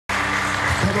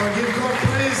Come on, give God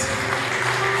praise.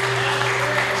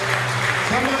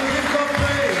 Come on, give God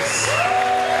praise.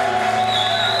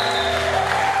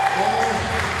 Oh.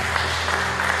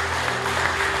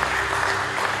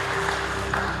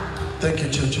 Thank you,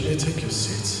 church. You may take your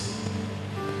seats.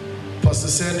 Pastor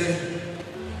Sandy,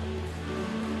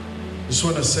 I just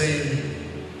want to say,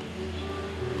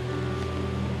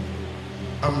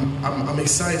 I'm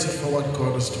excited for what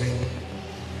God is doing.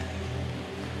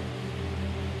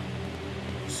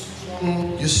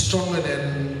 You're stronger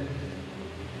than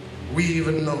we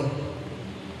even know.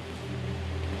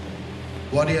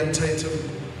 Waddy and Tatum,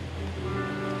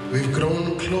 we've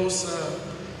grown closer,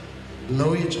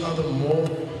 know each other more.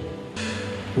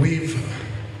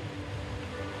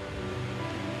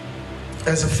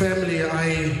 As a family,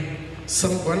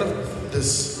 one of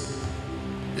this,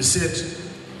 you said,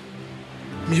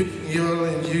 you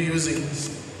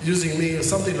using me or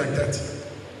something like that.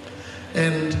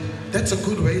 And that's a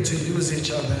good way to use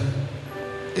each other,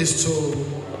 is to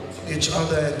each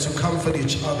other and to comfort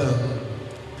each other.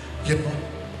 You know.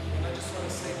 And I just want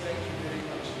to say thank you very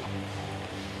much.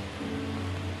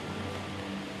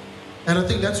 And I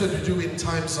think that's what we do in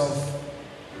times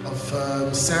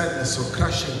of sadness or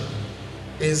crushing,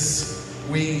 is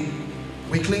we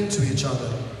cling to each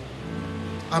other.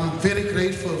 I'm very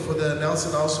grateful for the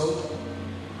Nelson household.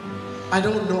 I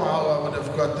don't know how I would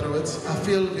have got through it. I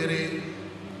feel very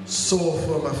sore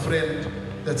for my friend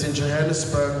that's in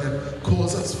Johannesburg that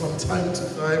calls us from time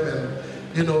to time and,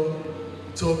 you know,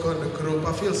 talk on the group.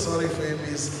 I feel sorry for him.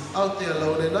 He's out there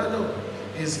alone, and I know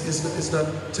he's not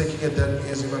taking it that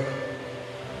easy. But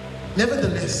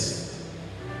nevertheless,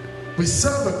 we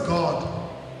serve a God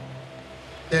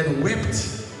that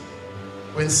wept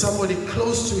when somebody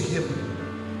close to him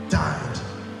died.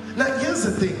 Now here's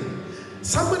the thing.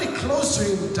 Somebody close to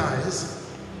him dies,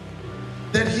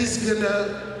 that he's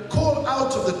gonna call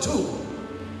out of the tomb,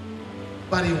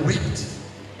 but he wept.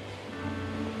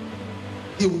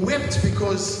 He wept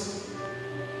because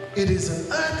it is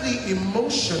an earthly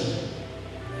emotion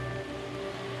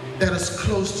that is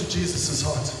close to Jesus'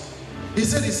 heart. He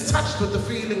said he's touched with the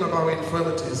feeling of our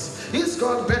infirmities. He's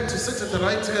gone back to sit at the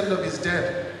right hand of his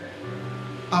dad,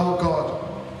 our God.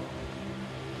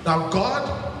 Now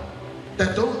God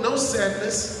that don't know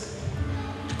sadness,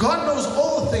 God knows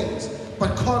all things,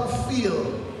 but can't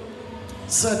feel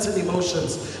certain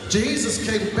emotions. Jesus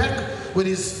came back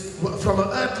from an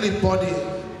earthly body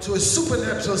to a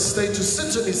supernatural state to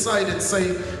sit on his side and say,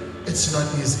 it's not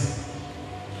easy.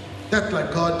 Not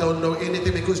like God don't know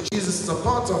anything, because Jesus is a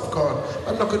part of God.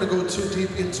 I'm not going to go too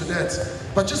deep into that.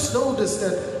 But just notice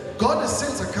that God has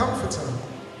sent a comforter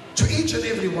to each and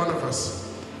every one of us.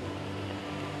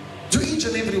 To each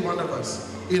and every one of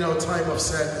us in our time of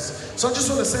sadness. So I just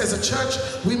want to say, as a church,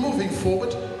 we're moving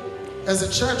forward. As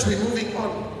a church, we're moving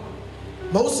on.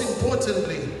 Most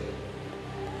importantly,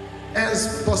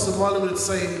 as Pastor Marlon would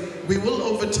say, we will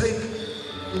overtake,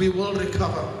 we will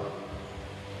recover.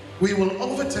 We will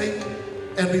overtake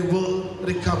and we will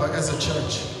recover as a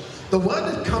church. The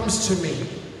word that comes to me,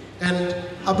 and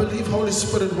I believe Holy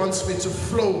Spirit wants me to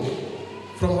flow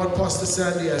from what Pastor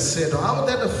Sandy has said, how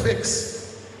that affects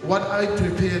what I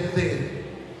prepared there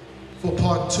for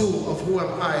part 2 of Who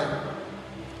Am I.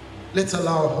 Let's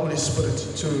allow Holy Spirit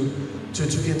to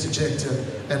interject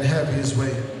and have his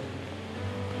way.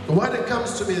 The word that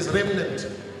comes to me is remnant.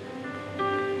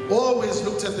 Always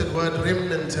looked at the word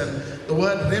remnant, and the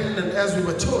word remnant, as we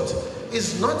were taught,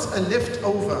 is not a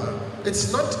leftover.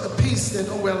 It's not a piece that,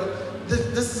 oh well,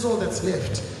 this is all that's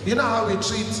left. You know how we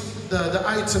treat the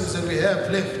items that we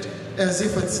have left as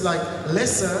if it's like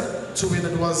lesser to when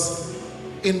it was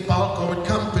in bulk or in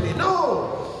company.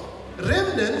 No!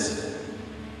 Remnant,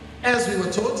 as we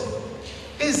were taught,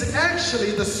 is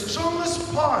actually the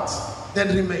strongest part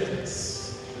that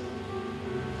remains.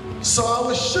 So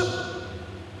our ship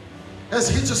has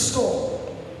hit a storm.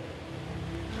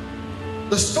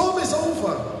 The storm is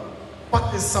over,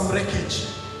 but there's some wreckage.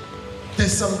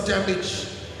 There's some damage.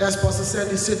 As Pastor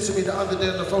Sandy said to me the other day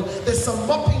on the phone, there's some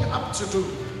mopping up to do.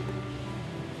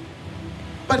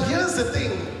 But here's the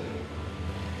thing.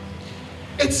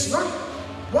 It's not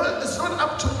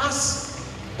up to us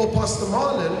or Pastor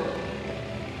Marlon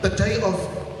the day of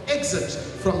exit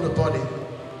from the body.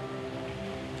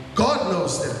 God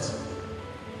knows that.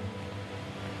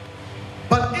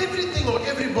 But everything or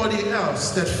everybody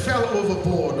else that fell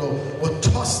overboard or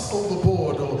tossed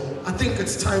overboard, or I think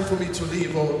it's time for me to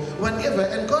leave, or whatever,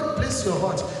 and God bless your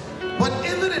heart,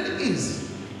 whatever it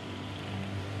is,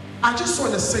 I just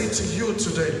want to say to you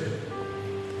today,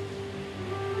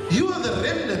 you are the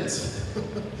remnant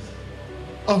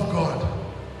of God.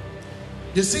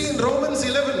 You see, in Romans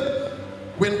 11,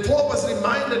 When Paul was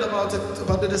reminded about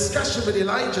the discussion with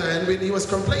Elijah, and when he was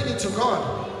complaining to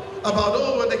God about,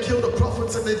 oh, when they killed the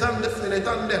prophets and they done this and they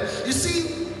done that. You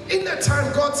see, in that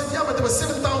time, God said, yeah, but there were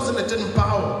 7,000 that didn't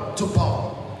bow to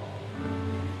Baal.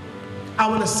 I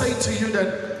want to say to you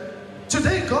that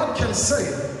today God can say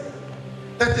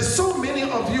that there's so many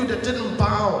of you that didn't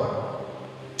bow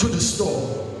to the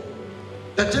storm,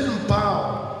 that didn't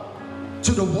bow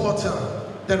to the water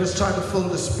that was trying to fill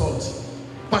this boat.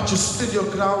 But you stood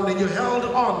your ground and you held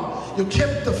on. You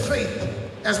kept the faith,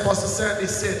 as Pastor Sandy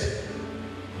said.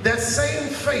 That same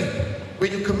faith,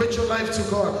 when you commit your life to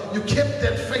God, you kept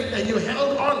that faith and you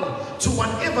held on to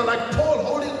whatever, like Paul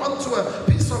holding on to a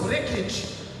piece of wreckage.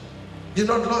 You're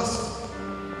not lost.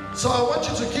 So I want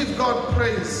you to give God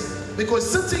praise, because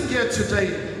sitting here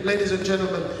today, ladies and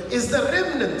gentlemen, is the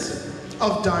remnant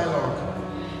of dialogue.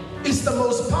 It's the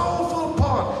most powerful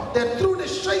part, that through the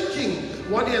shaking,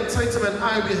 Wadi and Tatum and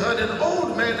I, we heard an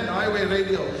old man in Highway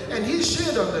Radio, and he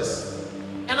shared on this.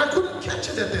 And I couldn't catch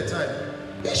it at that time.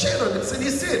 He shared on this, and he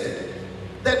said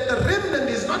that the remnant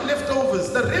is not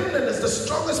leftovers. The remnant is the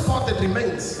strongest part that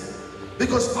remains.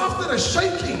 Because after a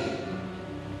shaking,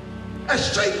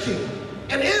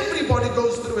 and everybody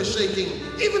goes through a shaking.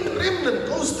 Even the remnant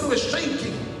goes through a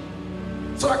shaking.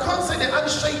 So I can't say they're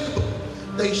unshakable.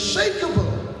 They're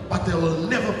shakeable, but they will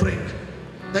never break.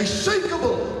 They're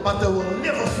shakeable, but they will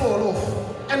never fall off.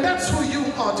 And that's who you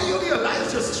are. Do you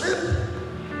realize your strength?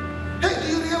 Hey, do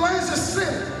you realize your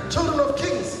strength? Children of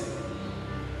kings.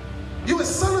 You're a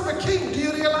son of a king. Do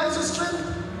you realize your strength?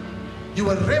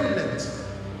 You're a remnant.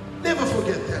 Never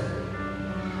forget that.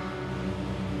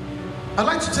 I'd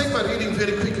like to take my reading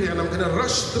very quickly, and I'm going to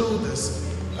rush through this.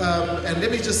 And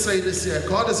let me just say this here.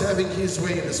 God is having his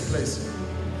way in this place.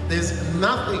 There's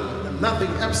nothing,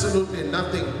 absolutely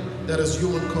nothing that is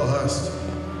human coerced.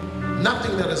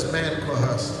 Nothing that is man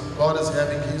coerced. God is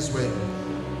having his way.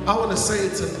 I want to say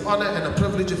it's an honor and a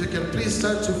privilege. If you can please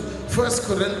turn to 1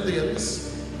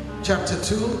 Corinthians chapter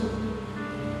 2.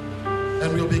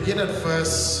 And we'll begin at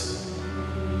verse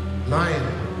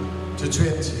 9 to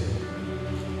 20.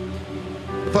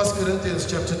 1 Corinthians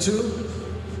chapter 2,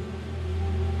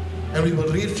 and we will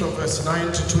read from verse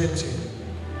 9 to 20.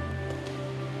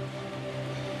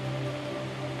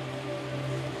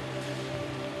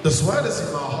 This word is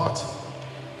in my heart.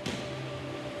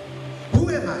 Who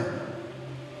am I?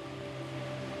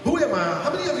 Who am I?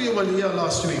 How many of you were here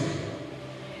last week?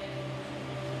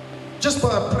 Just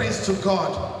by a praise to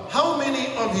God. How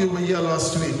many of you were here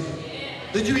last week?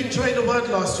 Did you enjoy the word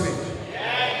last week?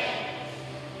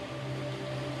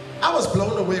 I was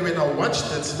blown away when I watched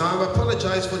it. Now, I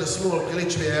apologize for the small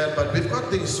glitch we had, but we've got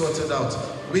things sorted out.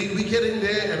 We get in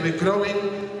there and we're growing,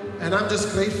 and I'm just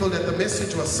grateful that the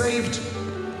message was saved.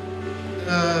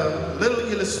 Little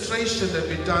illustration that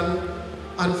we've done,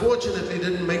 unfortunately,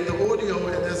 didn't make the audio,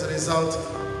 and as a result,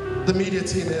 the media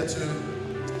team had to.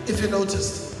 If you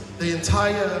noticed, the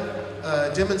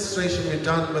entire demonstration we've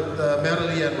done with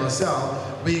Marilee and Marcel,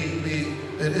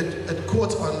 it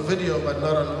caught on video but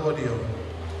not on audio.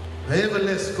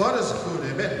 Nevertheless, God is good,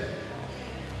 amen.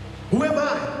 Who am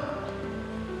I?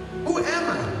 Who am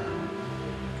I?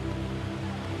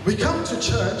 We come to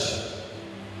church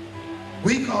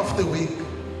week after week,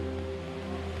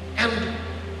 and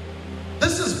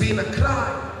this has been a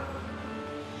cry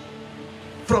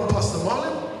from Pastor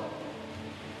Marlon,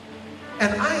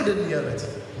 and I didn't hear it.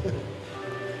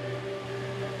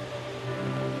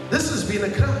 This has been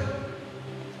a cry.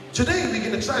 Today we're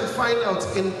going to try and find out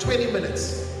in 20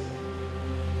 minutes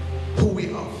who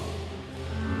we are.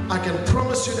 I can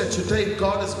promise you that today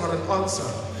God has got an answer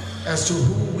as to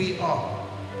who we are.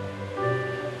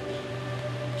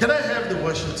 Can I have the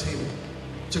worship team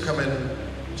to come and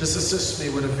just assist me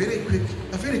with a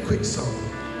very quick song?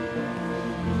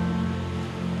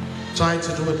 Tried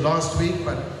to do it last week,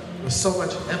 but there was so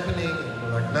much happening, and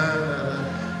we're like,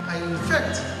 nah. In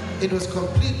fact, it was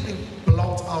completely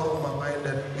blocked out of my mind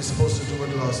that we're supposed to do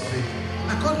it last week.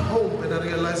 I got home and I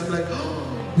realized, I'm like,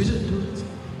 oh, we didn't do it.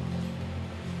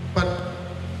 But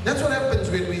that's what happens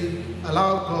when we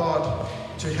allow God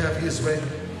to have his way.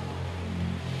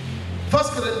 1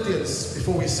 Corinthians,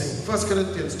 before we sing, 1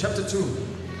 Corinthians chapter 2.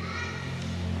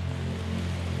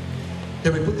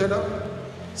 Can we put that up?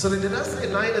 So did I say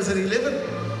 9? Is it 11?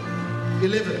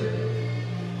 11.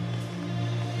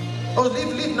 Oh,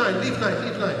 leave 9.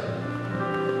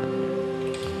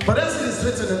 But as it is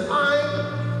written, and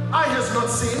eye has not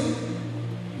seen,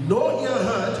 nor ear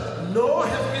heard, nor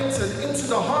have entered into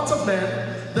the heart of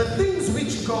man the things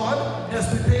which God has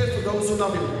prepared for those who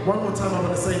love him. One more time I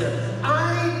want to say that.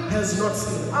 Eye has not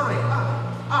seen,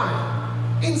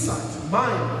 eye, inside,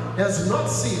 mind has not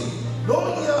seen, no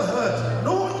ear heard,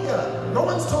 no ear, no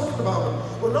one's talking about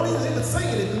it, or no one's even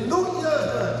saying it, no ear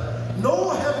heard,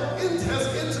 no has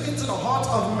entered into the heart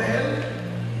of man,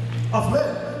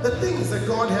 the things that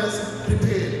God has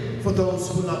prepared for those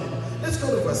who love him. Let's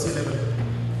go to verse 11.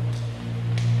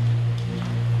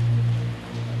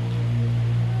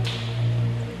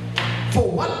 For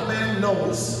what man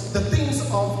knows the things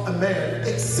of a man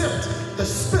except the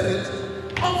spirit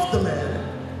of the man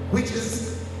which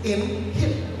is in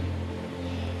him?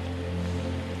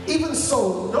 Even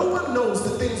so, no one knows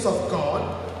the things of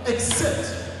God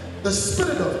except the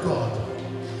Spirit of God.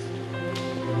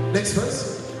 Next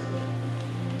verse.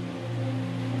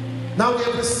 Now we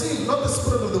have received not the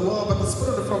spirit of the world, but the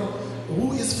Spirit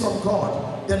who is from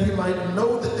God, that we might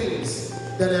know the things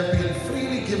that have been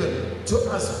freely given to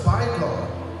us by God.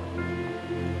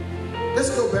 Let's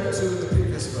go back to the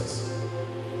previous verse.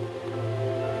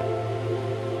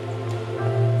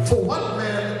 For what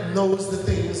man knows the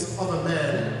things of a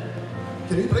man?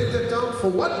 Can we break that down? For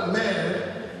what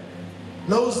man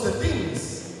knows the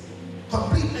things,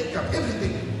 complete makeup,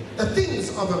 everything, the things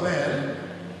of a man,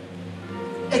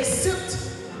 except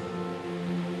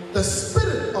the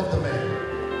spirit of the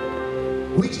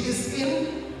man, which is in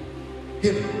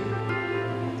him.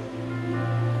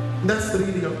 And that's the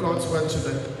reading of God's word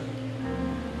today.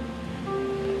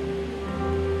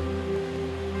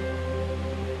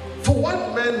 For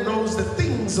what man knows the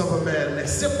things of a man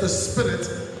except the spirit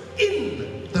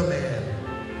in the man?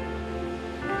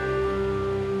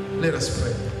 Let us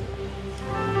pray.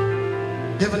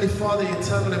 Heavenly Father,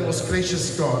 eternal and most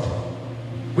gracious God,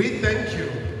 we thank you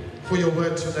for your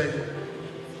word today.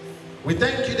 We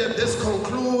thank you that this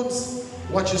concludes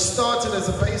what you started as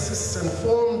a basis and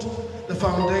formed the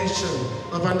foundation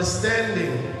of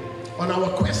understanding on our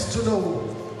quest to know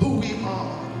who we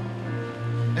are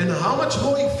and how much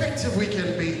more effective we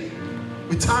can be.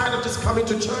 We're tired of just coming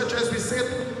to church, as we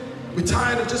said. We're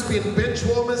tired of just being bench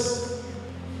warmers.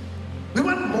 We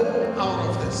want more out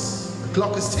of this. The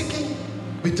clock is ticking.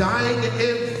 We're dying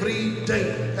every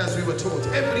day, as we were taught.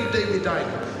 Every day we're dying.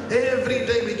 Every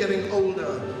day we're getting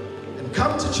older. And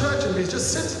come to church and we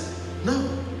just sit. No.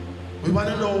 We want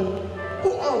to know,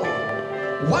 who are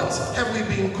we? What have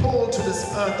we been called to this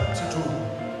earth to do?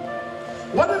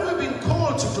 What have we been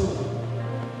called to do?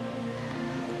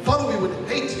 Father, we would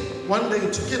hate one day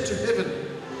to get to heaven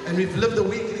and we've lived a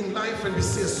weakling life and we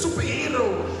see a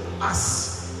superhero,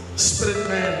 us, spirit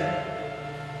man.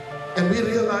 And we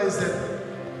realize that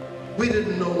we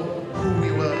didn't know who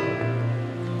we were.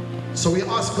 So we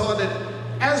ask God that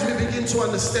as we begin to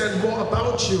understand more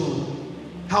about you,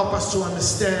 help us to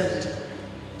understand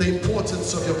the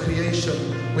importance of your creation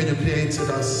when you created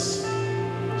us.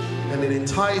 And the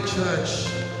entire church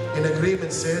in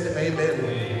agreement said,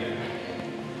 amen.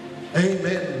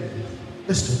 Amen.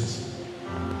 Let's do this.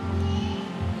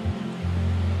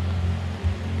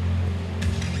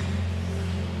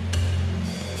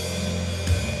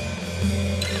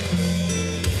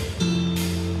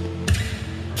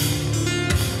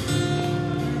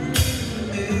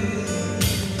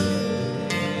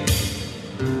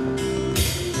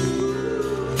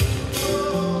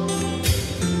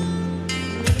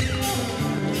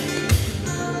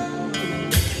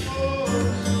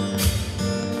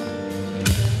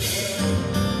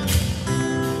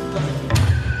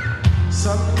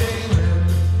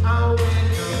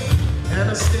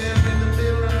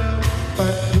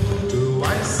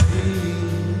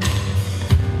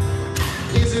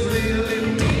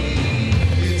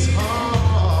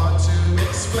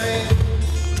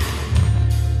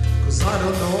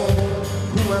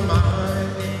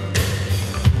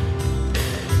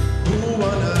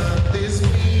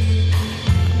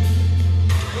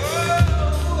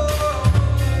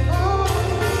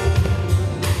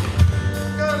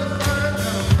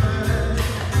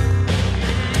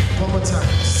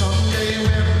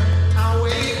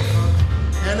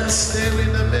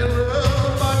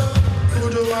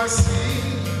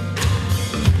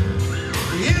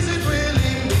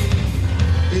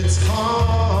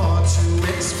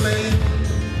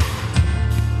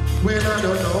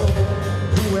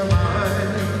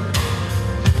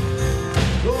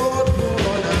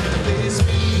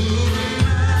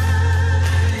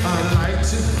 I'd like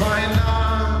to find out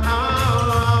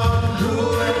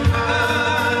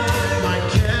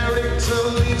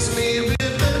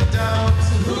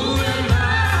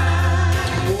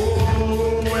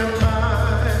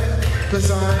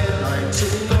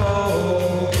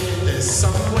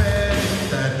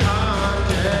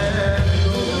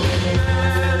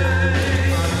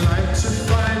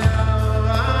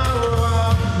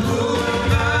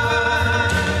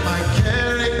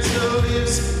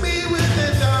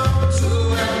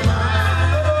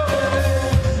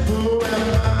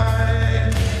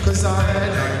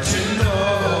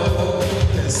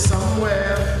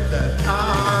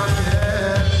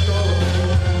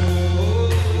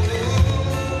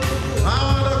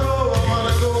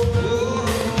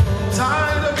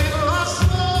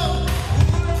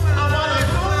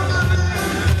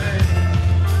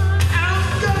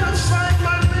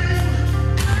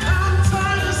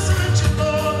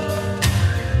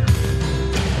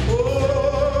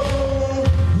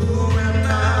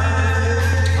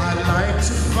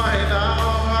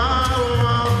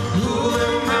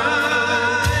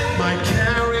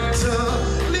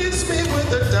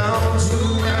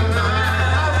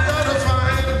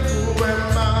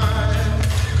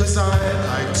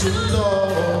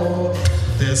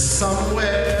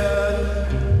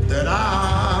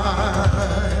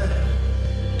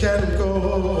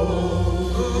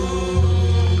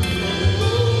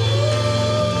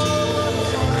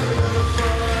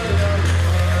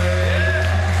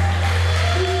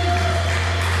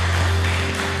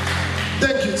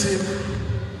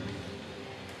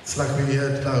It's like we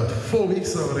had 4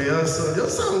 weeks of rehearsal. You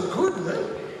sound good, man.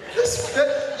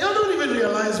 Y'all don't even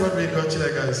realize what we got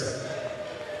here, guys.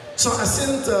 So I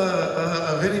sent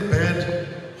a very bad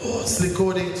horse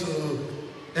recording to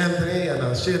Anthony, and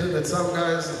I shared it with some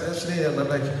guys, especially, and I'm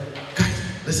like, guys,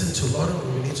 listen to Laura,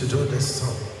 we need to do this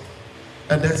song.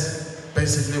 And that's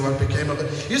basically what became of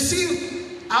it. You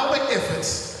see, our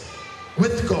efforts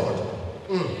with God,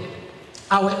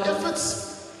 our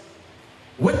efforts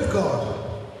with God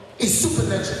is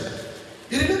supernatural.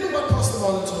 You remember what Pastor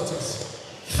Marlon taught us?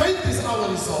 Faith is our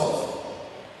resolve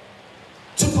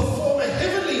to perform a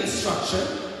heavenly instruction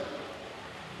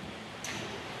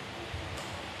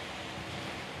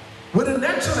with a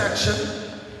natural action,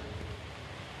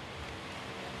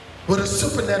 with a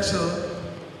supernatural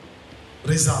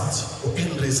result or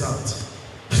end result.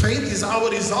 Faith is our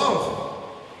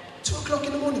resolve. 2 o'clock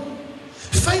in the morning.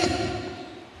 Faith,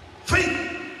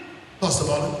 Pastor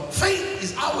Marlon, faith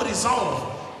is our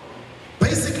resolve.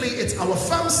 Basically, it's our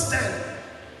firm stand.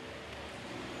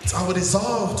 It's our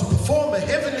resolve to perform a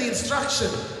heavenly instruction.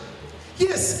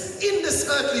 Yes, in this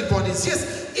earthly bodies.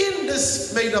 Yes, in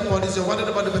this made-up bodies. You're wondering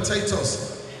about the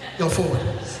potatoes. Go forward.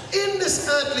 In this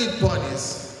earthly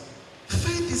bodies,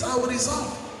 faith is our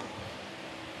resolve.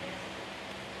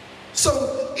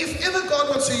 So, if ever God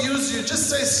wants to use you, just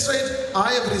say straight,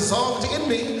 I have resolved in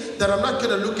me that I'm not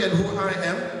going to look at who I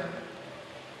am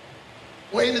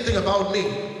or anything about me.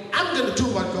 I'm going to do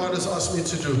what God has asked me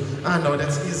to do. I know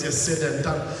that's easier said than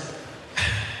done.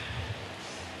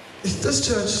 This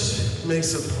church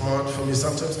makes it hard for me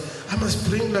sometimes. I must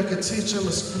bring, like a teacher, I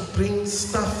must bring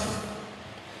stuff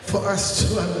for us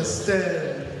to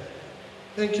understand.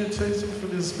 Thank you, Tatum, for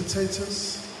these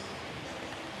potatoes.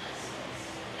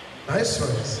 Nice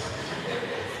ones.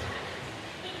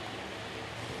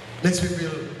 Next week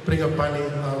we'll bring a bunny.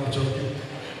 I'm joking.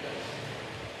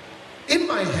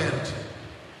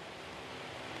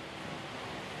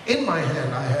 In my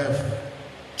hand I have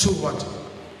 2 what?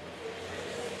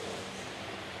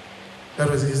 That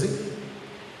was easy.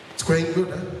 It's going good,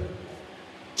 huh?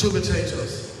 2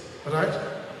 potatoes, all right?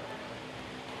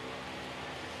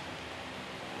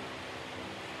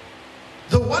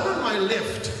 The one on my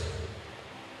left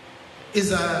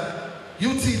is a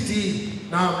UTD.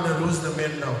 Now I'm going to lose the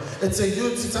men now. It's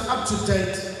an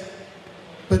up-to-date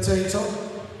potato.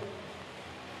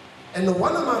 And the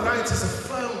one on my right is a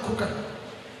firm cooker.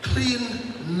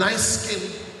 Clean, nice skin,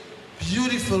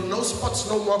 beautiful, no spots,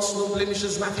 no marks, no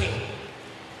blemishes, nothing.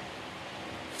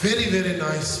 Very, very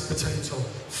nice potato.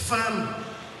 Firm.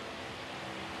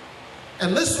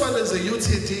 And this one is a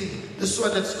UTD. This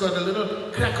one that's got a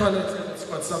little crack on it, and it's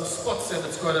got some spots, and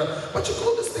it's got a, what you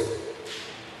call this thing?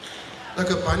 Like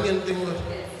a banyan thing with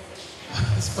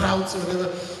sprouts or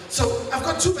whatever. So I've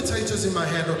got 2 potatoes in my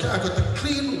hand, okay? I've got the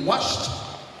clean, washed,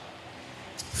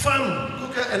 firm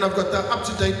cooker, and I've got the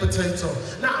up-to-date potato.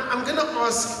 Now I'm gonna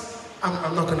ask,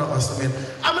 I'm not gonna ask the men,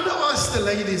 I'm gonna ask the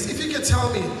ladies, if you can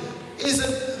tell me, is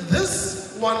it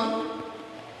this one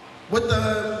with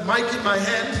the mic in my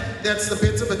hand that's the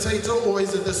better potato, or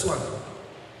is it this one?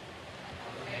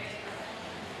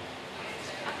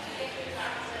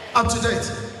 Up to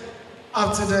date.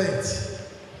 Up to date.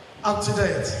 Up to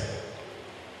date.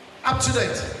 Up to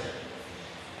date.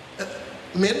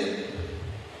 Men?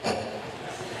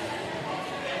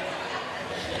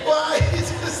 Why?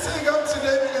 He's just saying up to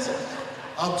date because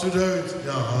up to date.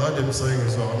 Yeah, I heard him saying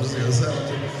it, so I'm just gonna say up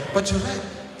to date. But you're right,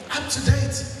 up to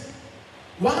date.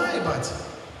 Why, but?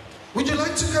 Would you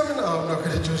like to come in? Oh, I'm not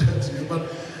gonna do that to you,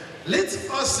 but let's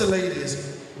ask the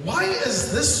ladies, why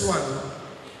is this one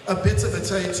a better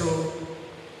potato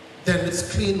than its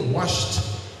clean, washed,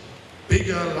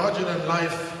 bigger, larger than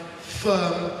life,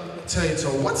 firm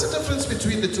potato? What's the difference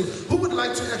between the two? Who would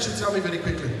like to actually tell me very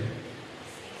quickly?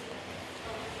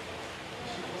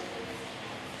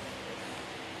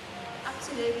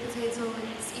 Up-to-date potato,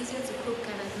 it's easier to cook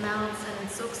and it melts and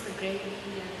it soaks the gravy.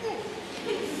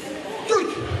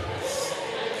 Good.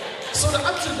 So the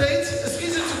up-to-date is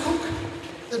easy to cook,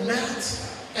 it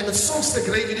melts, and it soaks the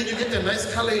gravy. Then you get the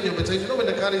nice color in your potato. You know when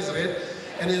the curry is red,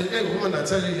 and hey woman, I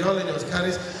tell you, y'all in your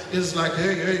curries, it's like,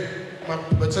 hey, my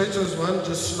potatoes one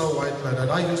just snow white like that.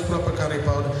 I use proper curry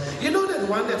powder. You know that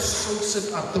one that soaks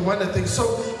it up, the one that thinks.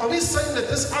 So are we saying that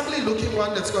this ugly looking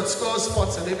one that's got scars,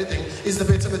 spots and everything is the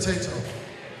better potato?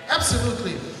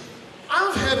 Absolutely.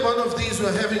 I've had one of these.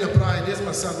 We're having a pride. There's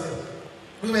my son there.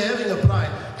 We were having a pride,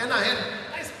 and I had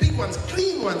nice big ones,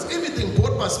 clean ones, everything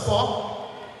bought by Spar.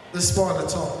 The Spar on the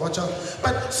top, watch out.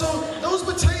 But so those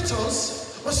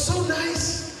potatoes were so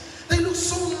nice. They look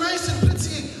so nice and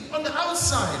pretty on on the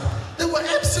outside. They were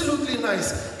absolutely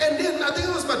nice. And then I think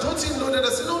it was my daughter-in-law that I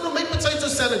said, no, make potato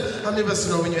salad. I never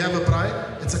said, no, when you have a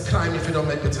bride, it's a crime if you don't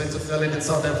make potato salad in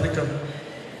South Africa.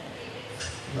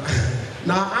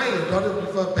 Now, I don't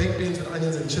prefer baked beans with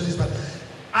onions and chilies, but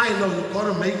I know you've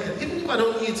got to make it. Even if I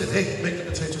don't eat it, hey, make a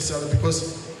potato salad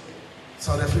because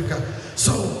South Africa.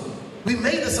 So we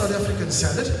made the South African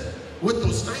salad with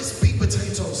those nice big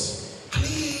potatoes.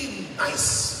 Clean,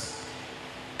 nice.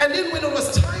 And then when it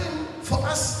was time for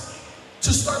us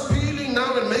to start peeling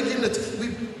now and making it,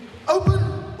 we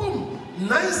opened, boom,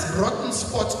 nice rotten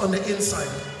spots on the inside.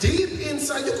 Deep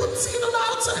inside, you couldn't see it on the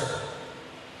outside.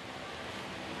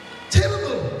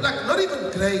 Terrible, like not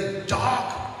even gray,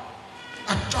 dark.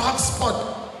 A dark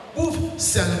spot. Oof,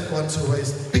 salad gone to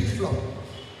waste. Big flop.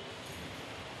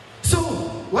 So,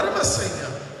 what am I saying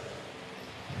here?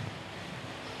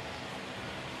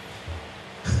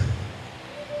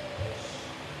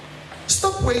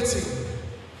 Stop waiting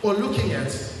or looking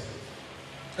at,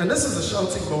 and this is a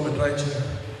shouting moment right here.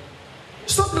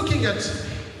 Stop looking at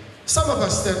some of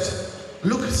us that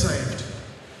look saved,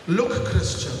 look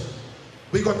Christian.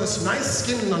 We got this nice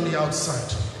skin on the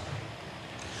outside.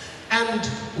 And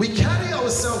we carry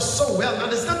ourselves so well. Now,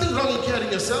 there's nothing wrong in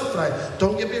carrying yourself right.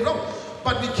 Don't get me wrong.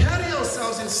 But we carry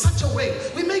ourselves in such a way.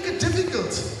 We make it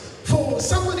difficult for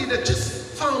somebody that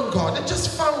just found God, that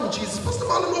just found Jesus. Pastor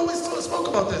Marlon always spoke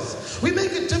about this. We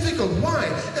make it difficult. Why?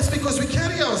 It's because we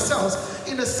carry ourselves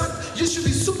in a such, you should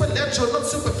be supernatural, not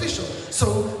superficial.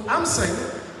 So I'm saying,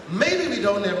 maybe we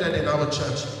don't have that in our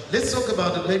church. Let's talk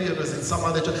about it. Maybe it was in some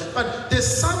other church. But there's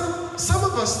some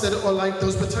of us that are like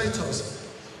those potatoes.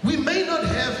 We may not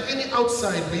have any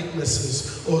outside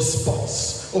weaknesses or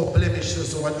spots or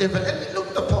blemishes or whatever, and we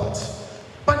look the part.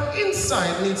 But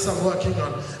inside needs some working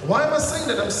on. Why am I saying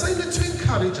that? I'm saying that to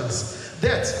encourage us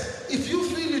that if you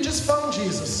feel you just found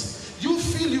Jesus, you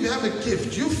feel you have a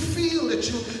gift, you feel that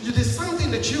there's something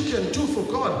that you can do for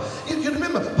God. You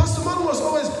remember, Pastor Marlon was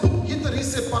always, boom, hit the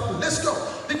reset button, let's go.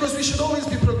 Because we should always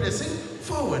be progressing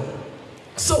forward.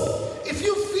 So, if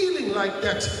you're feeling like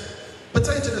that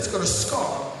potato that's got a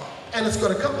scar, and it's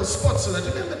got a couple of spots on it,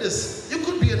 remember this, you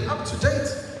could be an up-to-date.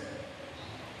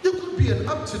 You could be an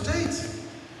up-to-date,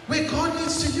 where God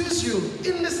needs to use you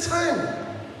in this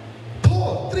time.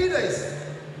 Paul, 3 days.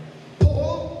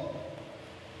 Paul,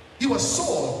 he was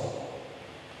Saul.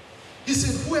 He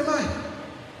said, who am I?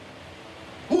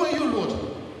 Who are you, Lord?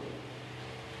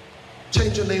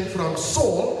 Change your name from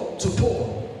Saul to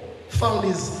Paul. Found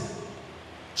his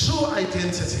true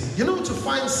identity. You know, to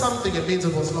find something, it means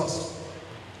it was lost.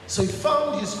 So he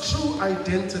found his true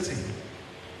identity.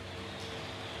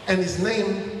 And his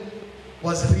name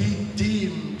was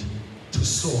redeemed to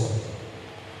Saul.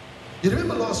 You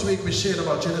remember last week we shared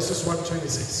about Genesis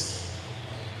 1:26.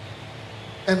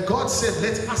 And God said,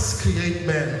 let us create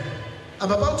man.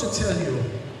 I'm about to tell you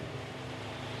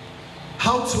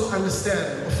how to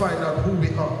understand or find out who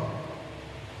we are.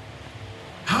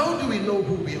 How do we know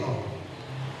who we are?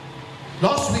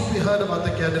 Last week we heard about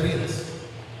the Gadarenes.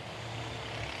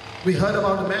 We heard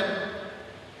about a man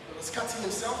that was cutting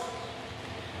himself.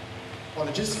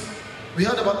 Apologies. We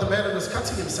heard about the man that was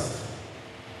cutting himself.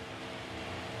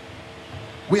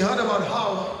 We heard about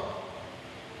how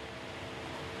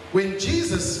when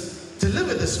Jesus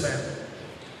delivered this man,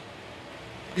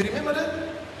 you remember that?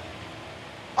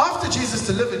 After Jesus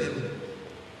delivered him,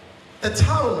 the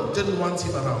town didn't want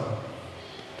him around.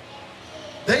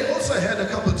 They also had a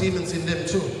couple demons in them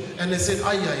too. And they said,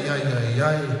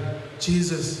 ay,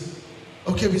 Jesus,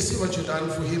 okay, we see what you've done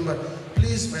for him, but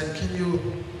please, man,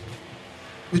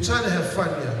 we try to have fun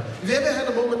here. Have you ever had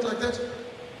a moment like that?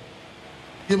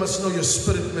 You must know your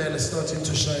spirit, man, is starting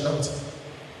to shine out.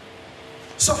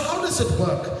 So how does it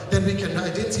work that we can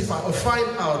identify or find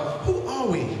out who are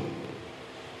we?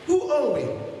 Who are we?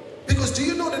 Because do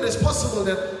you know that it's possible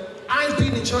that I've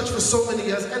been in church for so many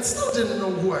years and still didn't know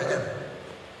who I am?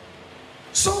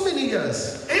 So many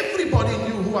years. Everybody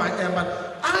knew who I am,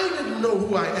 but I didn't know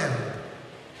who I am.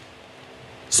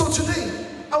 So today,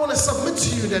 I want to submit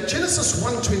to you that Genesis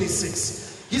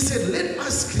 1:26, he said, let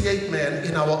us create man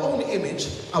in our own image,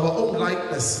 our own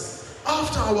likeness,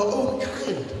 after our own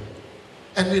kind.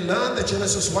 And we learned that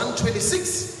Genesis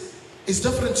 1:26 is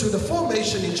different to the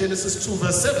formation in Genesis 2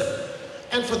 verse 7.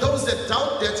 And for those that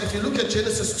doubt that, if you look at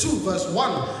Genesis 2 verse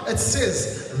 1, it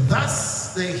says,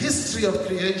 thus the history of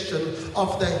creation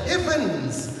of the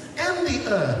heavens and the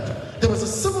earth. There was a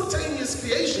simultaneous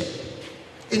creation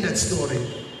in that story.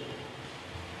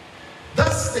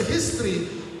 Thus the history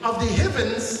of the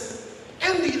heavens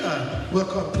and the earth were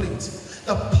complete.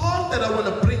 The part that I want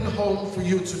to bring home for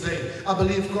you today, I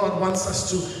believe God wants us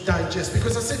to digest.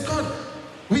 Because I said, God,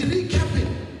 We're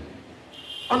recapping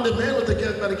on the man with the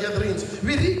gatherings.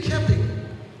 We're recapping.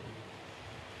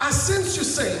 I sense you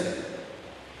saying,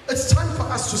 it's time for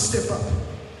us to step up.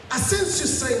 I sense you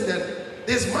saying that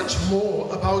there's much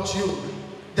more about you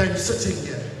than sitting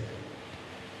here.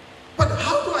 But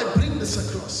how do I bring this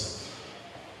across?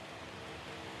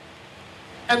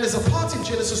 And there's a part in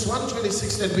Genesis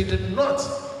 1:26 that we did not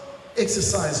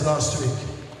exercise last week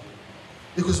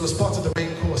because it was part of the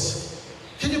main course.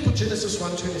 Can you put Genesis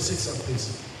 1:26 up,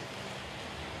 please?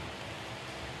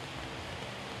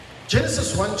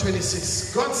 Genesis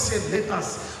 1:26. God said, let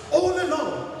us, all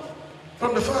along,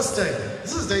 from the first day,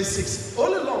 this is day 6,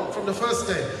 all along from the first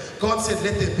day, God said,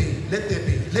 let there be, let there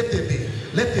be, let there be,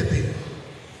 let there be,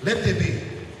 let there be.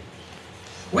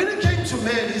 When it came to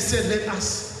man, he said, let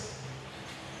us.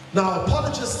 Now,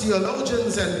 apologists,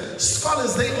 theologians, and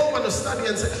scholars, they all want to study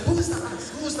and say, who is the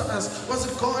us? Who is the us?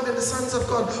 Was it God and the sons of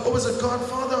God? Or was it God,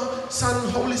 Father, Son,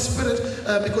 Holy Spirit?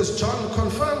 Because John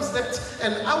confirms that.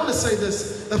 And I want to say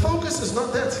this, the focus is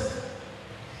not that,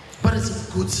 but it's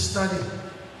a good study.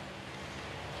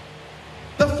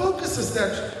 The focus is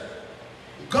that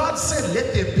God said,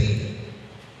 let there be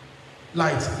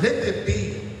light, let there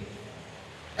be,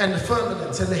 and the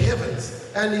firmament, and the heavens,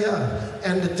 and the earth,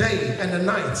 and the day, and the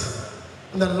night,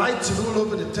 and the light to rule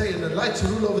over the day, and the light to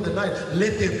rule over the night.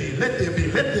 Let there be, let there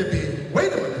be, let there be.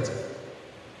 Wait a minute.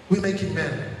 We're making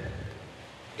man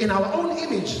in our own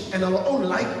image and our own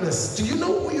likeness. Do you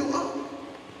know who you are?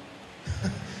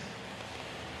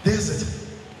 There's it.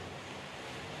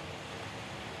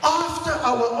 After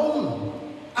our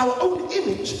own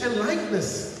image and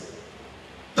likeness.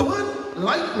 The word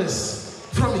likeness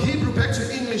from Hebrew back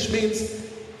to English means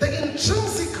the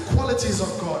intrinsic qualities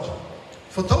of God.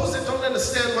 For those that don't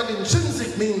understand what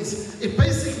intrinsic means, it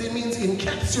basically means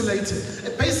encapsulated.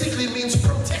 It basically means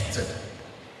protected.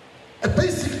 It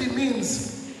basically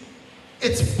means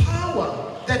it's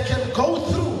power that can go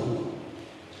through.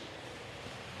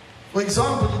 For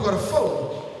example, you've got a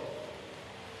phone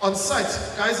on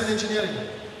site, guys in engineering.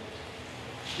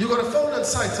 You got a phone on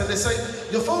site and they say,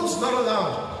 your phone's not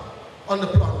allowed on the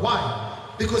plant. Why?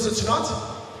 Because it's not?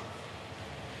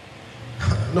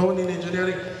 No one in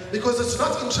engineering. Because it's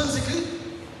not intrinsically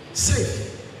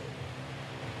safe.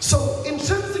 So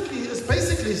intrinsically is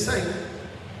basically saying,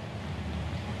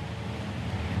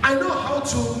 I know how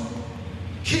to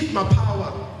keep my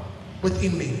power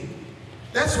within me.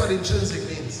 That's what intrinsic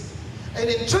means. An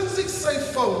intrinsic safe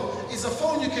phone is a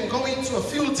phone you can go into a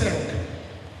fuel tank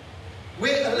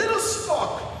where a little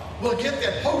spark will get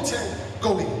that whole tank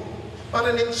going. But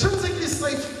an intrinsically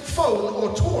safe phone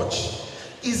or torch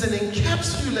is an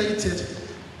encapsulated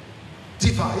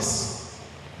device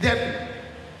that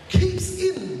keeps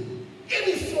in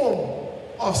any form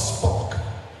of spark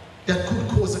that could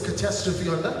cause a catastrophe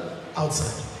on the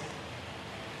outside.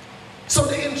 So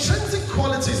the intrinsic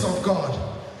qualities of God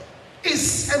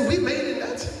is, and we made in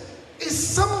that, is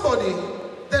somebody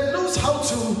that knows how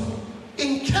to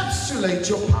encapsulate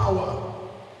your power,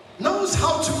 knows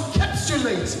how to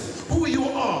encapsulate who you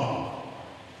are.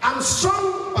 I'm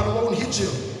strong, but I won't hit you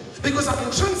because I'm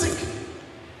intrinsic.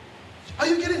 Are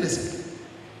you getting this?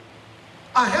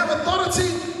 I have authority,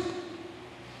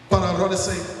 but I'd rather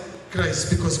say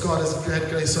grace because God has had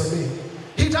grace on me.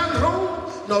 He done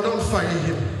wrong? No, don't fire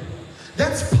him.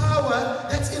 That's power,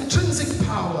 that's intrinsic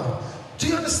power. Do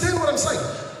you understand what I'm saying?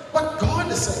 What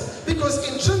God is saying. Because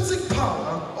intrinsic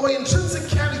power or intrinsic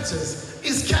characters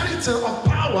is character of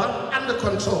power under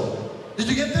control. Did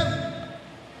you get that?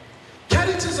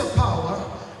 Characters of power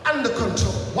under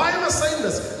control. Why am I saying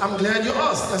this? I'm glad you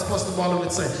asked, as Pastor Marlon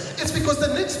would say. It's because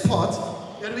the next part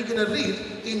that we're going to read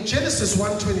in Genesis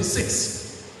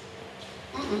 1:26.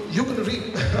 You're going to read.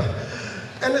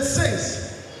 And it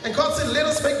says, and God said, let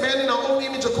us make man in our own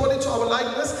image according to our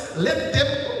likeness. Let them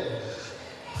go.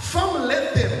 From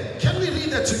let them. Can we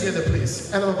read that together,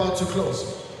 please? And I'm about to close.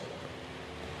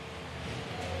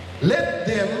 Let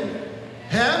them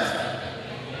have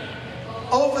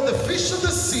over the fish of the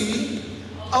sea,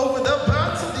 over the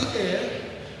birds of the air,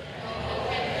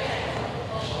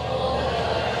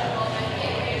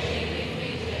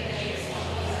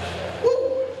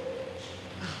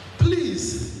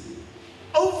 please,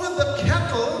 over the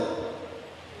cattle,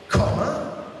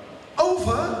 comma,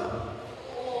 over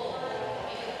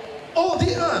all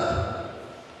the earth.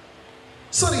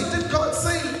 Sorry, did God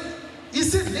say, he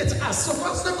said let us. So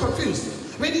God's not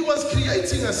confused. When he was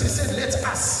creating us, he said let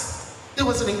us. There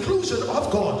was an inclusion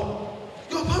of God.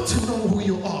 You're about to know who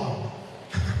you are.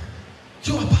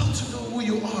 You're about to know who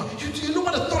you are. Do you know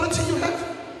what authority you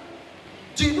have?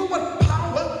 Do you know what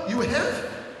power you have?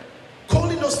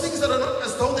 Calling those things that are not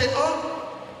as though they are.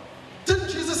 Didn't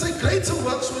Jesus greater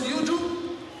works will you do?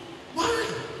 Why?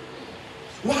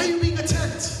 Why are you being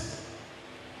attacked?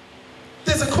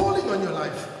 There's a calling on your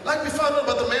life. Like we found out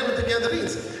about the man at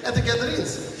the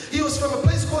gatherings. He was from a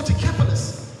place called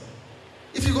Decapolis.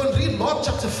 If you go and read Mark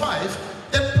chapter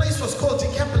 5, that place was called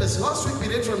Decapolis. Last week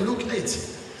we read from Luke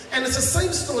 8. And it's the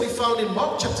same story found in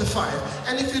Mark chapter 5.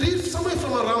 And if you read somewhere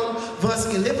from around verse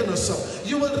 11 or so,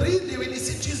 you will read there when he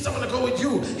said, Jesus, I want to go with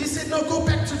you. He said, no, go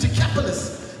back to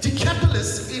Decapolis.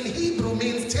 Decapolis in Hebrew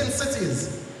means 10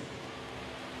 cities.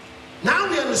 Now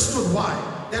we understood why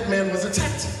that man was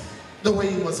attacked the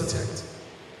way he was attacked.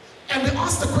 And we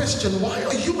asked the question, why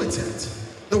are you attacked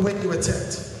the way you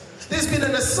attacked? There's been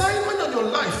an assignment on your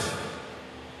life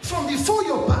from before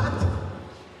your birth.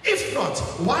 If not,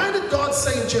 why did God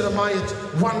say in Jeremiah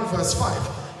 1 verse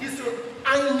 5? He said,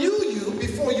 I knew you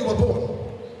before you were born.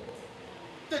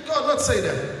 Did God not say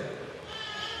that?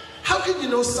 How can you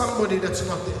know somebody that's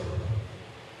not there?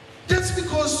 That's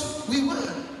because we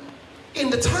were in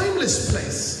the timeless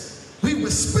place. We were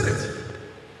spirit.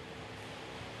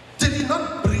 Did he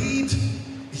not breathe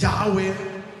Yahweh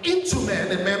into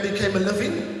man and man became a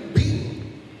living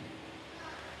being?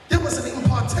 There was an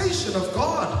impartation of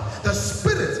God, the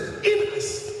Spirit in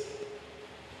us.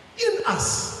 In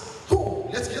us. Who?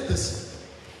 Let's get this.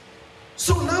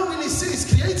 So now when he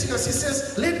says creating us, he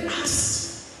says, let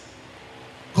us.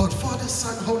 God, Father,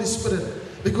 Son, Holy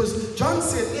Spirit. Because John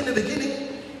said in the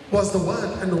beginning was the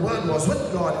Word, and the Word was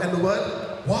with God, and the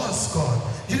Word was God.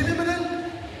 Do you remember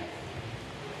that?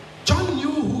 John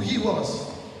knew who he was.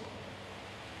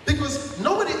 Because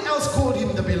nobody else called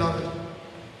him the beloved.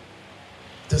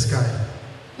 This guy.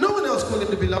 No one else called him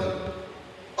the beloved.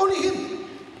 Only him.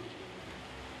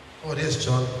 Oh, there's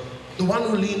John. The one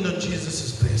who leaned on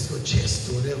Jesus' breast or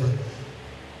chest or whatever.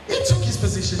 He took his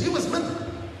position. He was man.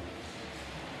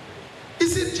 He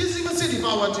said, Jesus even said, if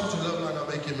I want him to love, I'll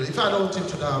make him. If I don't want him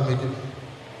to die, I'll make him.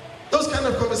 Those kind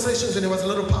of conversations when there was a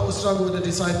little power struggle with the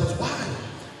disciples. Why?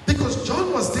 Because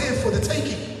John was there for the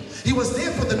taking. He was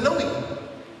there for the knowing.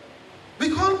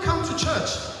 We can't come to church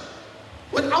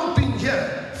without being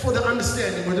here for the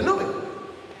understanding or the knowing.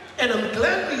 And I'm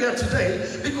glad we're here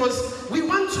today because we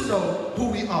want to know who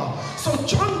we are. So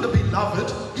John the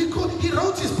Beloved, he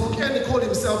wrote his book and he called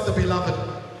himself the Beloved.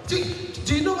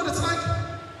 Do you know what it's like?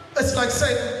 It's like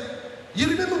saying, you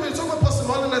remember when we were talking about Pastor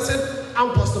Marlon, I said,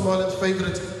 I'm Pastor Marlon's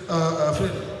favorite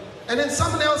friend. And then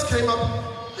someone else came up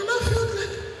and I felt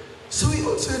like, so he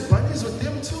also had bunnies with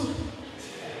them too.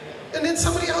 And then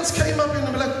somebody else came up and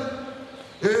I'm like,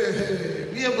 hey,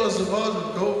 me and Pastor Marlon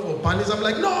would go for bunnies. I'm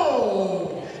like,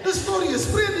 no, the story is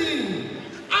spreading.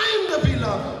 I'm the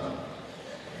beloved.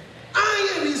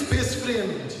 I am his best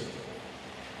friend.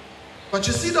 But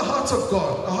you see the heart of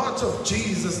God, the heart of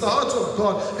Jesus, the heart of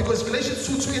God, because Galatians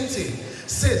 2:20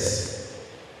 says,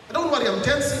 don't worry, I'm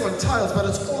dancing on tiles, but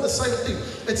it's all the same thing.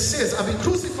 It says, I've been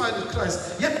crucified with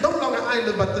Christ, yet no longer I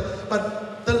live,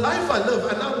 but the life I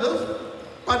live, I now live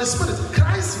by the Spirit.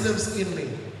 Christ lives in me.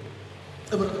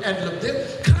 And look there,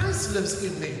 Christ lives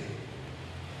in me.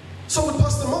 So with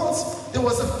Pastor Mons, there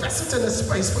was a facet and a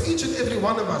space for each and every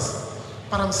one of us.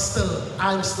 But I'm still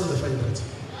the favorite.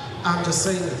 I'm just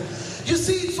saying it. You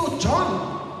see, so John,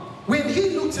 when he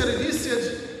looked at it, he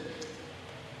said,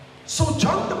 so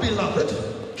John the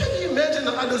Beloved, can you imagine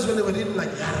the others when they were reading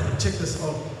like, yeah, check this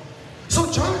out.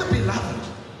 So John the Beloved.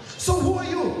 So who are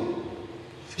you?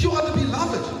 You are the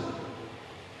beloved.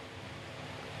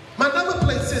 My number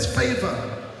plate says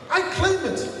favor. I claim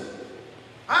it.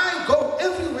 I go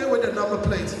everywhere with a number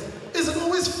plate. Is it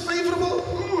always favorable?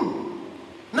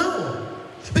 No.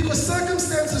 Because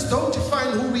circumstances don't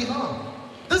define who we are.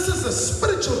 This is a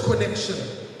spiritual connection.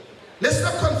 Let's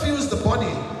not confuse the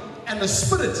body and the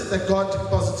spirit that God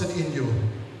deposited in you.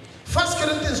 1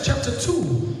 Corinthians chapter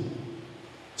 2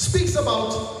 speaks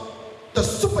about the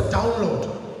super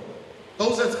download.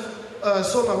 Those that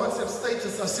saw my WhatsApp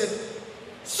status, I said,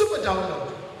 super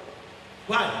download.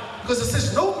 Why? Because it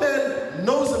says no man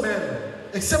knows a man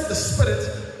except the spirit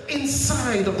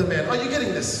inside of the man. Are you getting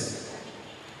this?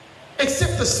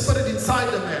 Except the spirit inside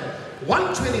the man.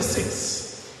 1:26.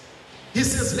 He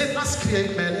says, let us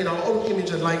create man in our own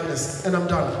image and likeness. And I'm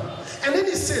done. And then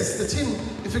he says, the team,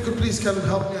 if you could please come and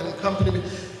help me and accompany me.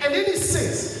 And then he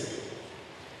says,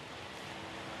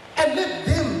 and let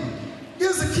them,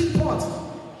 here's the key part.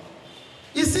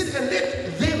 He said, and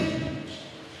let them,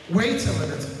 wait a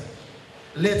minute.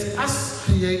 Let us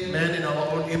create man in our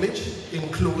own image,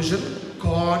 inclusion,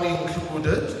 God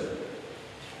included.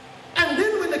 And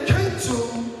then when it came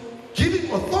to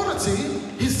giving authority,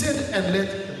 he said, and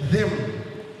let them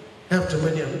have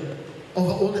dominion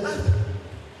over all the earth.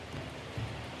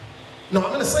 Now I'm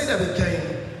going to say that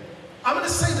again. I'm going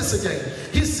to say this again.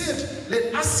 He said,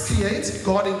 let us create.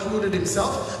 God included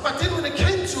himself. But then when it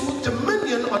came to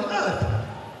dominion on earth,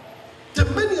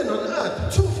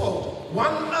 twofold.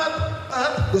 One,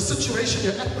 earth, your situation,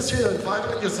 your atmosphere, your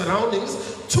environment, your surroundings.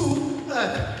 Two,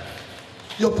 earth,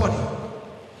 your body.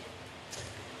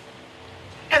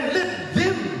 And let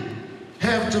them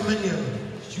have dominion.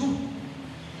 You.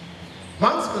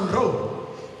 Miles Monroe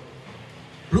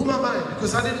blew my mind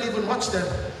because I didn't even watch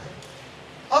that.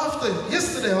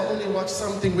 Yesterday I only watched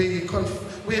something where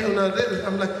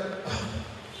I'm like, oh,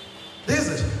 there's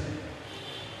it.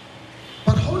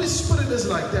 But Holy Spirit is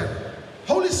like that.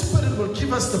 Holy Spirit will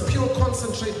give us the pure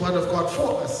concentrate word of God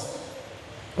for us.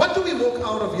 What do we walk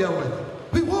out of here with?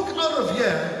 We walk out of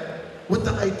here with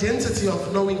the identity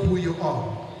of knowing who you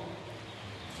are.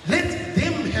 Let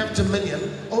them have dominion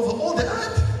over all the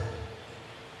earth.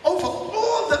 Over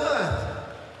all the earth.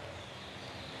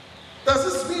 Does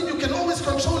this mean you can always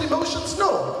control emotions?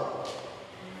 No.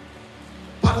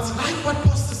 But it's like what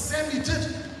Pastor Sammy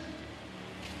did.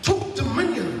 Took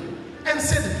dominion and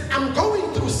said, I'm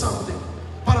going through something,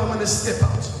 but I'm going to step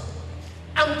out.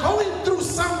 I'm going through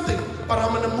something, but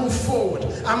I'm going to move forward.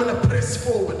 I'm going to press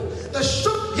forward. The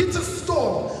ship hits a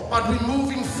storm, but we're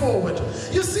moving forward.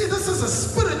 You see, this is a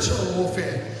spiritual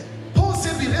warfare. Paul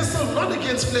said we wrestle not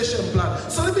against flesh and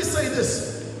blood. So let me say this.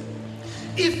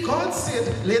 If God said,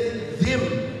 let them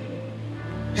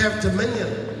have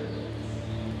dominion,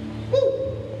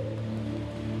 woo,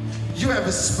 you have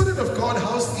a Spirit of God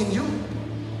housed in you.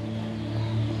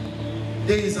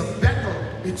 There is a battle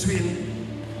between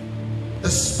the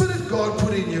Spirit God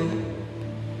put in you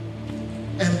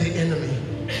and the enemy.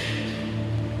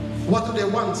 What do they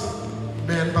want?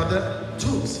 Man, by the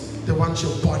tools, they want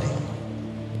your body.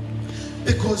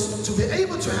 Because to be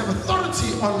able to have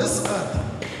authority on this earth,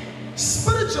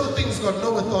 spiritual things got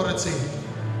no authority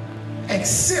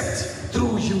except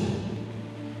through you.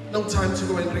 No time to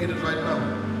go and read it right now.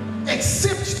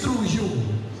 Except through you.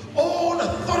 All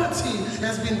authority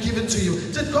has been given to you.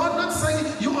 Did God not say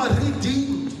you are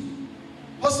redeemed?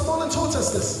 Pastor Marlon taught us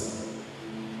this.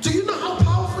 Do you know how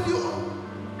powerful you are?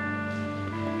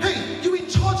 Hey, you're in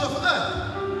charge of earth.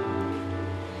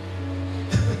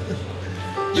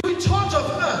 You're in charge of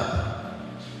earth.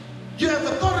 You have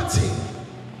authority.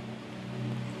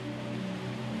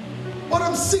 When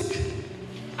I'm sick,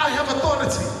 I have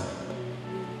authority.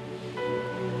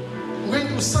 I'm going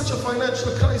through such a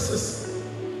financial crisis,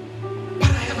 but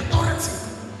I have authority.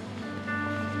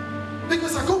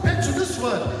 Because I go back to this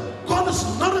word. God is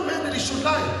not a man that he should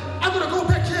lie. I'm going to go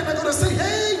back here and I'm going to say,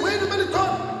 hey, wait a minute,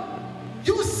 God.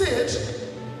 You said,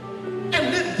 and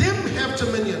let them have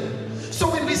dominion. So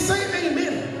when we say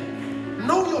amen,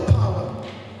 know your power.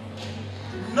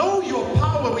 Know your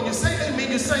power. When you say amen,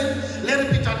 you're saying, let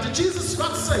it be done. Did Jesus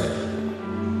not say,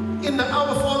 in the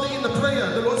Our Father, in the prayer,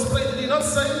 the Lord's Prayer, did he not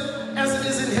say, as it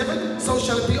is in heaven, so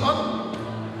shall it be on?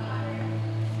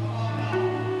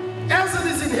 As it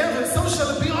is in heaven, so shall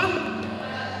it be on?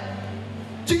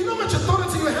 Do you know how much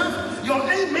authority you have? Your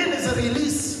amen is a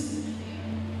release.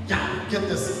 Yeah, get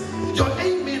this. Your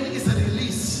amen is a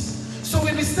release. So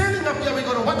when we're standing up here, we're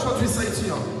going to watch what we say to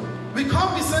you. We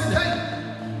can't be saying, hey,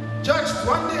 Judge,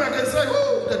 one day I can say,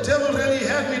 oh, the devil really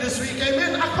had me this week,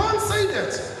 amen. I can't say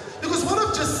that. Because what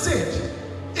I've just said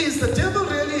is the devil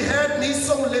really had me,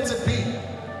 so let it be.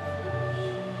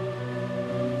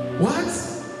 What?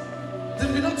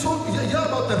 Did we not talk here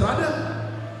about the rudder?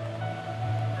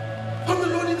 From the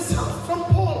Lord himself, from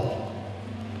Paul.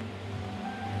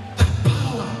 The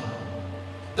power,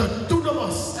 the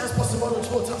dunamis, as Pastor Marlon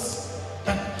taught us,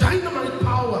 that dynamite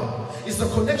power is the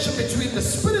connection between the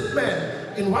spirit man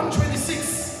in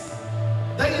 126,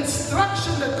 the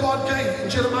instruction that God gave in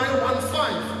Jeremiah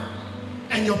 1:5,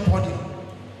 and your body.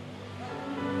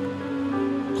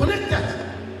 Connect that.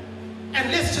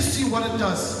 And let's just see what it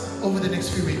does over the next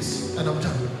few weeks. And I'm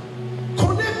done.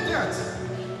 Connect that.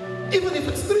 Even if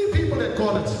it's 3 people that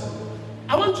got it.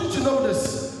 I want you to know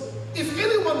this. If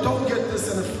anyone don't get this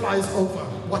and it flies over,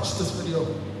 watch this video.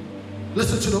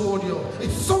 Listen to the audio.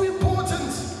 It's so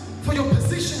important for your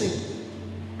positioning.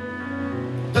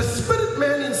 The spirit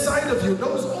man inside of you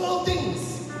knows all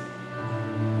things.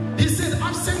 He said,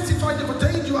 I've sanctified you,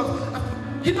 ordained you.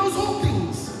 He knows all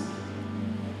things.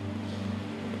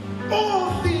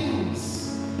 All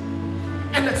things.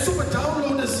 And that super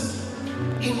download is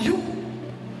in you,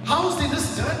 housed in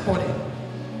this dead body.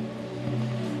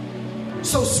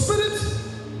 So spirit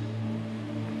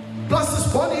plus this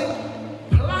body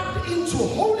plugged into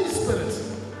Holy Spirit,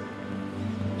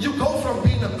 you go from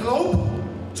being a globe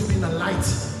to being a light.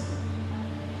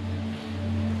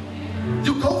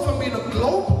 You go from being a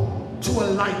globe to a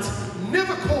light.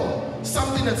 never call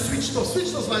something that's switched off.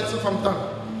 Switch those lights off, I'm done.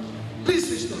 Please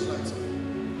switch those lights off.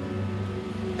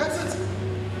 That's it.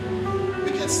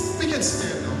 We can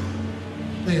stand now.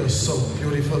 They are so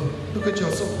beautiful. Look at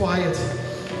you, so quiet.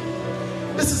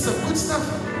 This is some good stuff.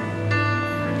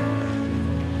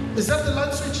 Is that the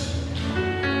light switch?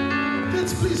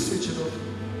 Let's please switch it off.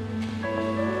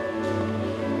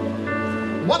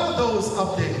 What are those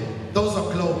up there? Those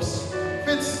are globes.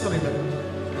 Vince, not even.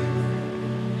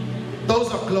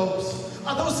 Those are globes.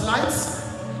 Are those lights?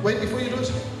 Wait, before you do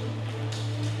it.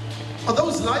 Are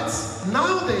those lights?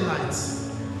 Now they're lights.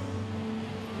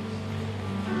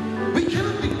 We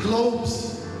cannot be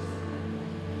globes.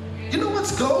 You know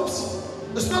what's globes?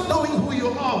 It's not knowing who you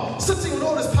are. Sitting with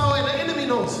all this power and the enemy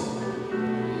knows.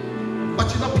 But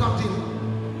you're not plugged in.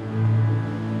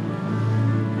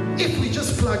 If we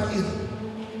just plug in.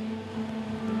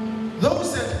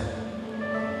 Those that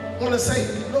want to say,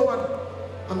 you know what?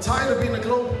 I'm tired of being a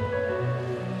globe.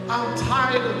 I'm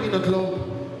tired of being a globe.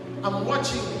 I'm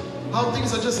watching how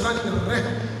things are just running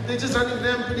rampant. They're just running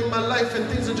rampant in my life and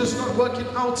things are just not working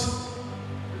out.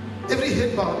 Every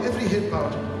head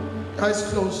bowed, eyes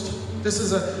closed. This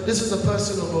is a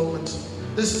personal moment.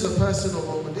 This is a personal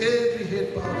moment. Every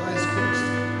head bowed, eyes closed.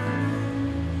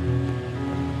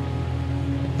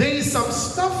 There is some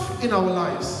stuff in our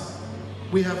lives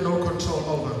we have no control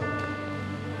over.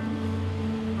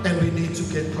 And we need to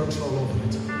get control over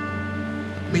it.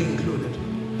 Me included.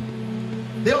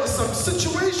 There are some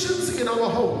situations in our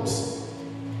homes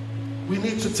we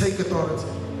need to take authority.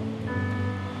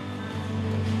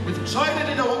 We've tried it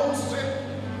in our own strength.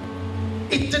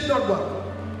 It did not work.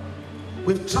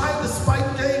 We've tried the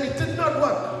spite game. It did not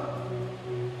work.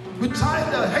 We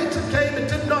tried the hatred game. It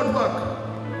did not work.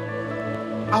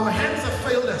 Our hands have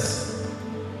failed us.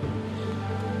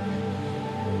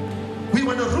 We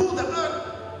want to rule the earth,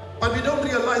 but we don't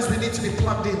realize we need to be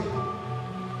plugged in.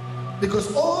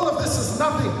 Because all of this is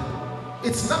nothing.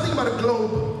 It's nothing but a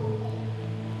globe.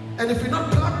 And if we're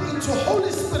not plugged into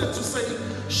Holy Spirit to say,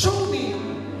 show me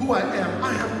who I am.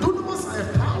 I have dunamis, I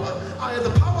have power. I have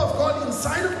the power of God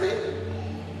inside of me.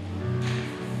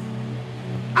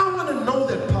 I want to know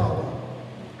that power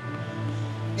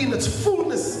in its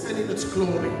fullness and in its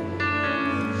glory.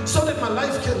 So that my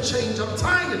life can change. I'm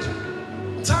tired.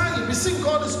 We think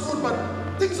God is good, but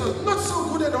things are not so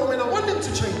good at home and I want them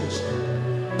to change.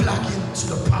 Plug into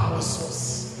the power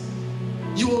source.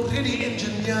 You already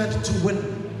engineered to win.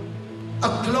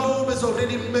 A globe is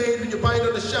already made when you buy it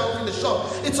on the shelf in the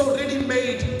shop. It's already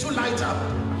made to light up.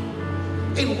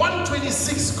 In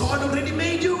 126, God already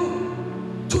made you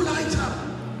to light up.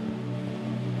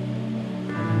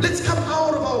 Let's come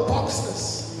out of our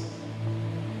boxes.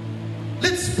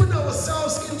 Let's put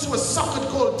ourselves into a socket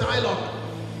called dialogue.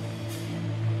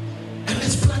 And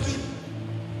let's plug in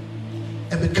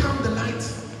and become the light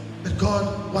that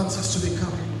God wants us to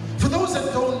become. For those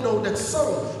that don't know, that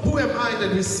song, Who Am I,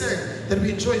 that we sang, that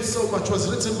we enjoyed so much, was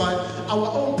written by our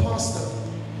own pastor.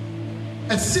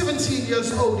 At 17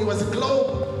 years old, he was a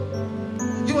globe.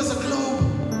 He was a globe.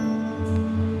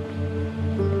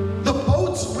 The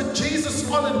boat with Jesus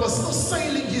on it was still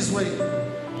sailing his way.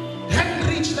 It hadn't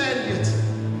reached land yet.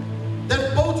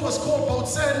 That boat was called Boat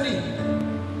Sandy.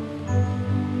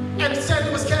 And Sandy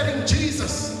was carrying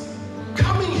Jesus,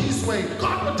 coming his way,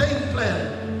 God-ordained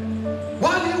plan.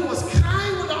 While he was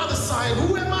crying on the other side,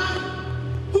 who am I?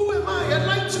 Who am I? I'd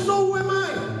like to know who am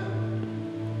I?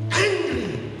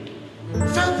 Angry,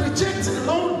 felt rejected,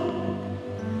 alone.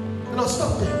 And I'll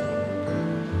stop there.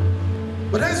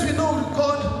 But as we know,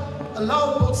 God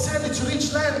allowed Boat Sandy to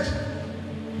reach land.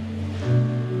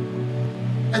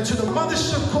 And to the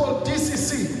mothership called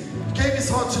DCC, gave his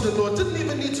heart to the Lord. Didn't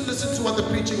even need to listen to what the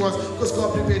preaching was because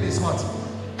God prepared his heart.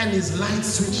 And his light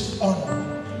switched on.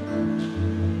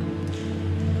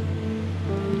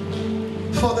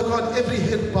 Father God, every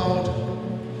head bowed,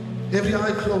 every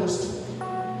eye closed.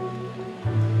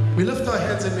 We lift our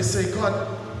hands and we say, God,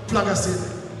 plug us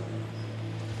in.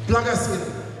 Plug us in.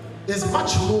 There's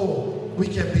much more we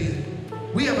can be.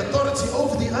 We have authority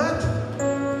over the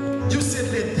earth. You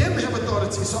said let them have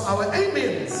authority. So our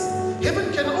amens,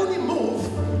 heaven can only move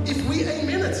if we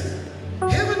amen it.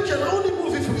 Heaven can only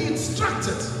move if we instruct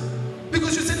it.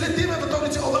 Because you said let them have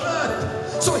authority over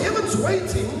earth. So heaven's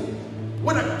waiting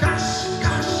when a gush,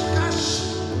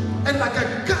 and like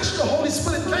a gush the Holy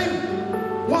Spirit came.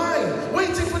 Why?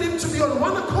 Waiting for them to be on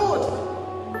one accord.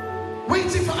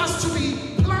 Waiting for us to be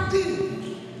plugged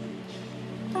in.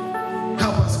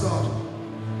 Help us, God.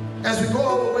 As we go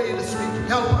our way this week,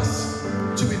 help us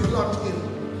to be plugged in.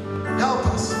 Help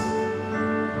us.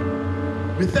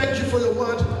 We thank you for your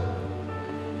word.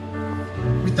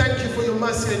 We thank you for your mighty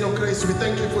mercy and your grace. We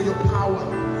thank you for your power.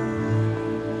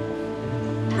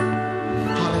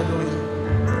 Hallelujah.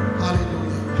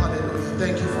 Hallelujah. Hallelujah.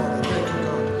 Thank you, Father. Thank you,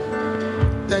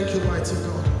 God. Thank you, mighty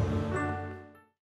God.